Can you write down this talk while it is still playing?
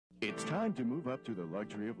It's time to move up to the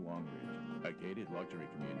luxury of Long Ridge, a gated luxury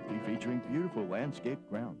community featuring beautiful landscaped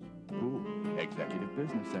grounds, pool, executive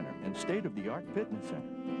business center, and state-of-the-art fitness center.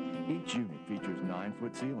 Each unit features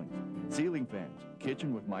 9-foot ceilings, ceiling fans,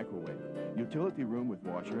 kitchen with microwave, utility room with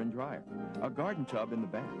washer and dryer, a garden tub in the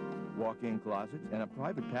back, walk-in closets, and a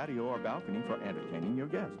private patio or balcony for entertaining your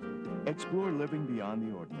guests. Explore living beyond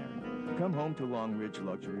the ordinary. Come home to Long Ridge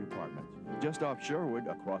Luxury Apartments, just off Sherwood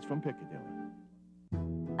across from Piccadilly.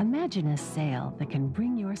 Imagine a sale that can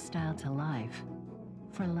bring your style to life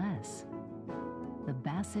for less. The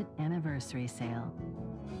Bassett Anniversary Sale.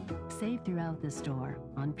 Save throughout the store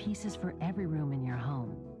on pieces for every room in your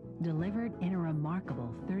home, delivered in a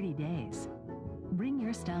remarkable 30 days. Bring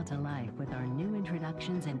your style to life with our new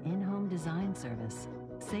introductions and in-home design service.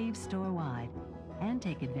 Save store-wide and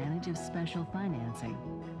take advantage of special financing.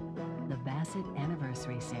 The Bassett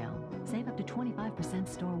Anniversary Sale. Save up to 25%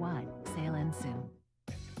 store-wide. Sale ends soon.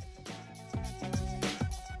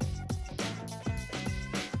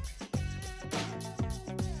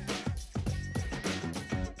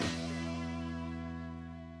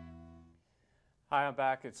 Hi, I'm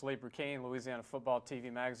back. It's Lee Burkeen, Louisiana Football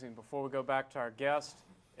TV Magazine. Before we go back to our guest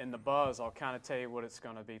in the buzz, I'll kind of tell you what it's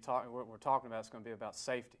going to be. What we're talking about is going to be about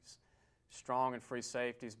safeties. Strong and free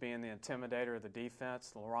safeties being the intimidator of the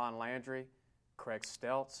defense. LaRon Landry, Craig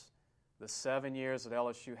Stelz. The 7 years that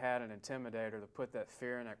LSU had an intimidator to put that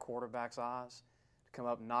fear in that quarterback's eyes, to come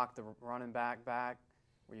up and knock the running back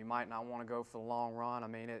where you might not want to go for the long run. I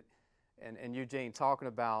mean, and Eugene, talking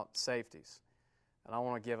about safeties. And I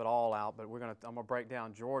want to give it all out, but I'm going to break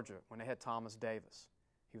down Georgia when they had Thomas Davis.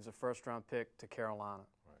 He was a first-round pick to Carolina.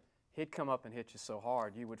 Right. He'd come up and hit you so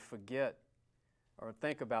hard you would forget or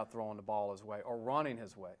think about throwing the ball his way or running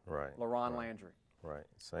his way. Right. LaRon Landry. Right.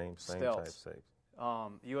 Same Stelz. type safety.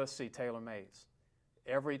 USC Taylor Mays.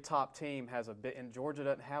 Every top team has a big, and Georgia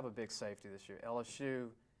doesn't have a big safety this year. LSU,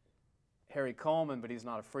 Harry Coleman, but he's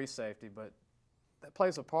not a free safety, but that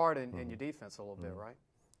plays a part in your defense a little bit, right?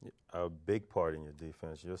 A big part in your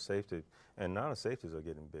defense, your safety, and now the safeties are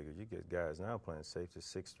getting bigger. You get guys now playing safety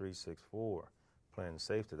 6'3", 6'4", playing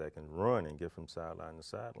safety that can run and get from sideline to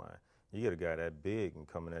sideline. You get a guy that big and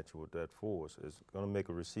coming at you with that force. It's going to make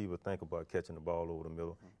a receiver think about catching the ball over the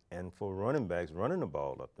middle, and for running backs, running the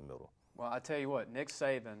ball up the middle. Well, I tell you what, Nick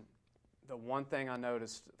Saban, the one thing I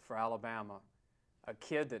noticed for Alabama, a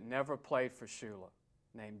kid that never played for Shula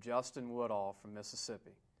named Justin Woodall from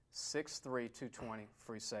Mississippi. 6'3", 220,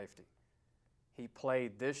 free safety. He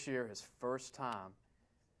played this year his first time.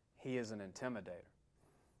 He is an intimidator.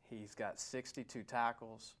 He's got 62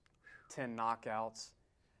 tackles, 10 knockouts,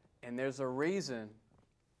 and there's a reason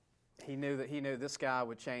he knew this guy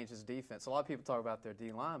would change his defense. A lot of people talk about their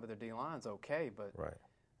D-line, but their D-line's okay, but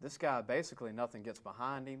this guy basically nothing gets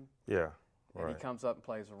behind him. Yeah, and he comes up and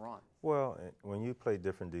plays a run. Well, when you play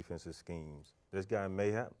different defensive schemes, this guy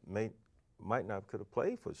might not could have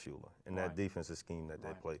played for Shula in that defensive scheme that they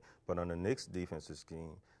play. But on the Knicks defensive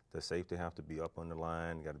scheme, the safety have to be up on the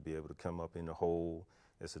line, got to be able to come up in the hole.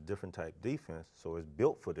 It's a different type defense, so it's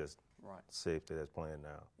built for this safety that's playing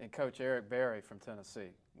now. And Coach Eric Berry from Tennessee,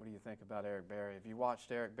 what do you think about Eric Berry? Have you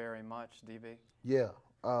watched Eric Berry much, DB? Yeah.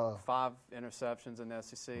 5 interceptions in the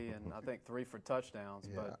SEC and I think 3 for touchdowns.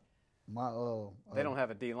 Yeah. But they don't have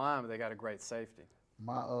a D-line, but they got a great safety.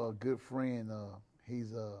 My good friend,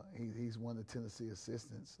 he's one of the Tennessee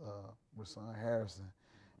assistants, Rashawn Harrison,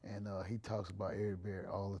 and he talks about Eric Berry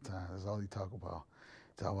all the time. That's all he talk about.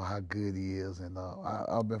 Talk about how good he is, and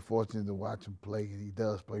I've been fortunate to watch him play, and he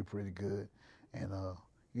does play pretty good. And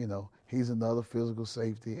he's another physical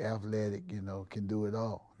safety, athletic. Can do it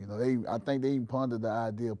all. I think they even pondered the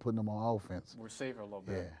idea of putting him on offense. Receiver a little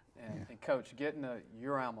bit. Yeah. And Coach, getting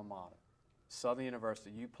your alma mater, Southern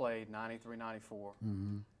University, you played 93, 94.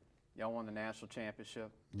 Mm-hmm. Y'all won the national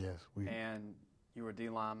championship. Yes, we. And you were D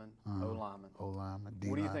lineman, O lineman. O lineman, D lineman.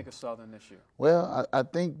 What do you think of Southern this year? Well, I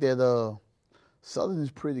think that Southern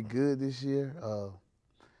is pretty good this year.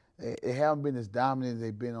 They haven't been as dominant as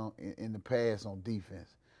they've been in the past on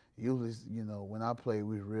defense. Usually, when I played,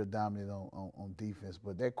 we were real dominant on defense.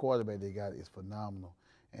 But that quarterback they got is phenomenal,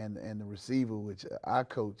 and the receiver, which I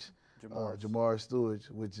coach, Jamar Stewart,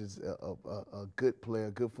 which is a good player,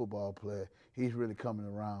 good football player. He's really coming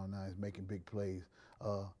around now. He's making big plays.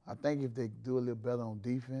 I think if they do a little better on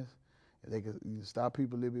defense, if they could stop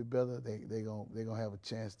people a little bit better, they're gonna have a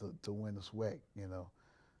chance to win the SWAC,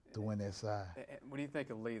 to win that side. What do you think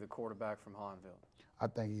of Lee, the quarterback from Hahnville? I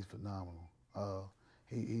think he's phenomenal.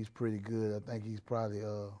 He's pretty good. I think he's probably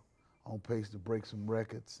on pace to break some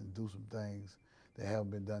records and do some things that haven't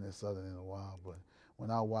been done at Southern in a while. But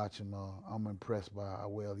when I watch him, I'm impressed by how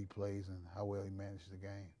well he plays and how well he manages the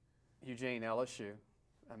game. Eugene, LSU.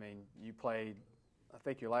 I mean, you played, I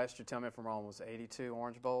think your last year, tell me if I'm wrong, was 82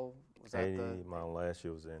 Orange Bowl? Was that 80, my last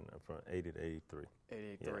year was from 80 to 83.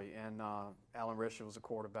 83. Yeah. And Alan Risher was a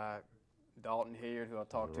quarterback. Dalton Hilliard, who I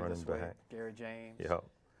talked to this week. Gary James. Yep.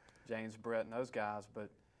 James Brett and those guys. But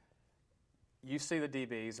you see the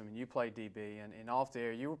DBs. I mean, you play DB. And off the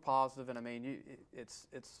air, you were positive. And, I mean, it's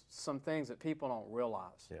some things that people don't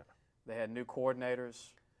realize. Yeah. They had new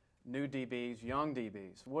coordinators, new DBs, young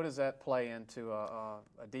DBs. What does that play into a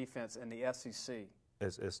defense in the SEC?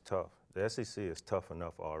 It's tough. The SEC is tough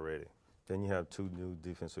enough already. Then you have 2 new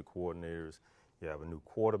defensive coordinators. You have a new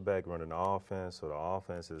quarterback running the offense, so the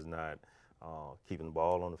offense is not keeping the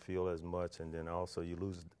ball on the field as much. And then also you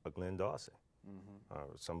lose a Glenn Dawson,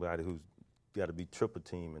 somebody who's got to be triple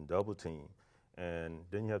team and double team. And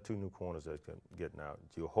then you have 2 new corners that can get out.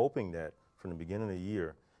 You're hoping that from the beginning of the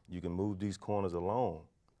year you can move these corners along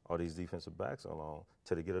or these defensive backs along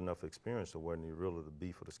till they get enough experience to where they're really the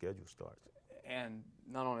beef of the schedule starts. And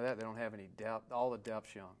not only that, they don't have any depth. All the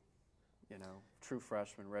depth's young, you know, true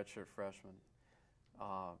freshmen, redshirt freshmen.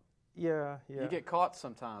 Yeah. You get caught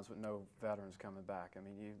sometimes with no veterans coming back. I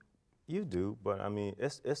mean, you do, but I mean,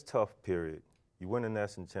 it's tough. Period. You won the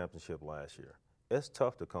national championship last year. It's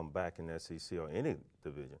tough to come back in the SEC or any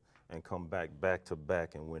division and come back to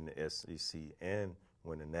back and win the SEC and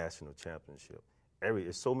win the national championship.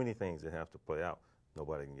 There's so many things that have to play out.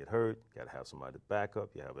 Nobody can get hurt. You got to have somebody to back up.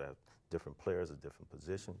 You have to have different players at different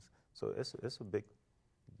positions. So it's a big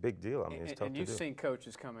deal. I mean, it's tough to do. And you've seen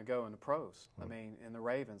coaches come and go in the pros. I mean, in the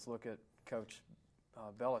Ravens, look at Coach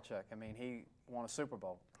Belichick. I mean, he won a Super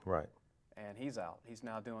Bowl. Right. And he's out. He's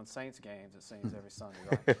now doing Saints games, it seems, every Sunday,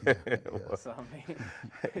 right? So, I mean,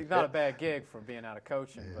 he's not a bad gig for being out of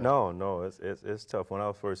coaching. But No, it's tough. When I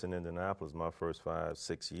was first in Indianapolis, my first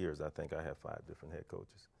 5-6 years, I think I had 5 different head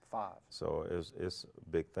coaches. 5. So it's a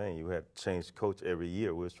big thing. You had to change coach every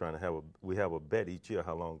year. We was trying to have a bet each year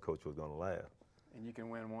how long coach was going to last. And you can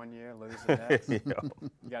win one year, lose the next. You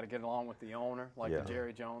got to get along with the owner, like the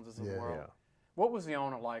Jerry Joneses of the world. Yeah. What was the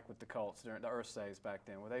owner like with the Colts during the Irsay's back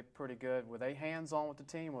then? Were they pretty good? Were they hands-on with the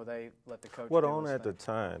team, or they let the coach Well, do the owner his at thing? the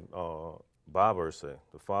time, Bob Irsay,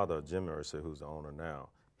 the father of Jim Irsay, who's the owner now,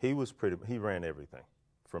 he ran everything,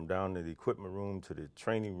 from down to the equipment room to the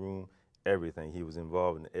training room, everything. He was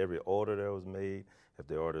involved in every order that was made. If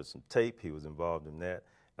they ordered some tape, he was involved in that.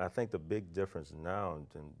 And I think the big difference now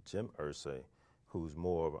than Jim Irsay, who's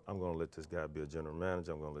more of I'm going to let this guy be a general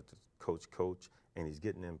manager, I'm going to let this coach, and he's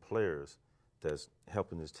getting in players that's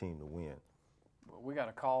helping his team to win. We got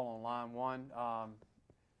a call on line 1.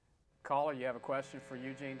 Caller, you have a question for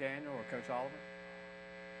Eugene Daniel or Coach Oliver?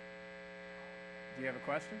 Do you have a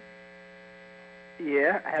question?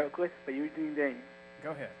 Yeah, I have a question for Eugene Daniel.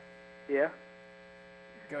 Go ahead. Yeah?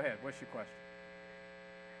 Go ahead. What's your question?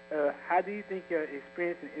 How do you think your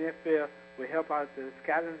experience in the NFL will help out the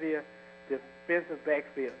Scotlandville defensive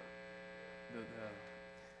backfield?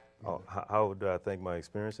 How do I think my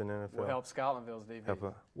experience in the NFL will help Scotlandville's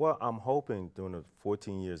DB? Well, I'm hoping during the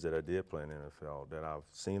 14 years that I did play in the NFL that I've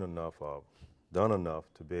seen enough, done enough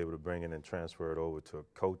to be able to bring it and transfer it over to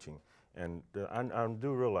coaching. And I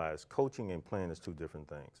do realize coaching and playing is 2 different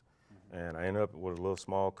things. And I ended up with a little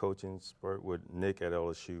small coaching spurt with Nick at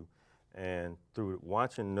LSU. And through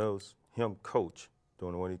watching him coach,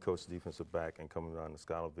 doing when he coached defensive back and coming down to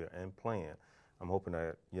Scotlandville and playing, I'm hoping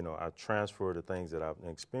that, I transfer the things that I've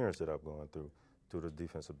experienced that I've gone through to the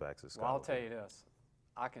defensive backs at Scotlandville. Well, I'll tell you this.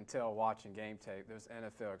 I can tell watching game tape, there's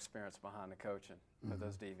NFL experience behind the coaching of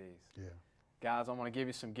those DBs. Yeah. Guys, I want to give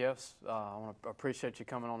you some gifts. I want to appreciate you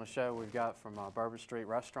coming on the show. We've got from Bourbon Street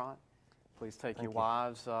Restaurant. Please take your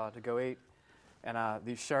wives to go eat. And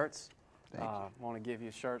these shirts, I want to give you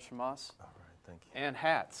shirts from us. All right, thank you. And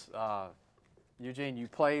hats. Eugene, you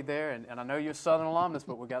played there, and I know you're a Southern alumnus,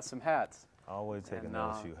 but we got some hats. Always take an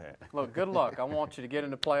LSU hat. Look, good luck. I want you to get in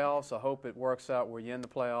the playoffs. I hope it works out where you're in the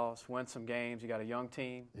playoffs, win some games. You got a young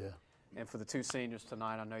team. Yeah. And for the 2 seniors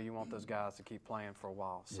tonight, I know you want those guys to keep playing for a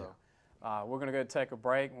while. So we're going to go take a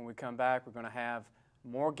break. When we come back, we're going to have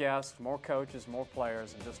more guests, more coaches, more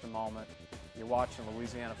players in just a moment. You're watching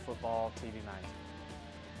Louisiana Football TV Magazine.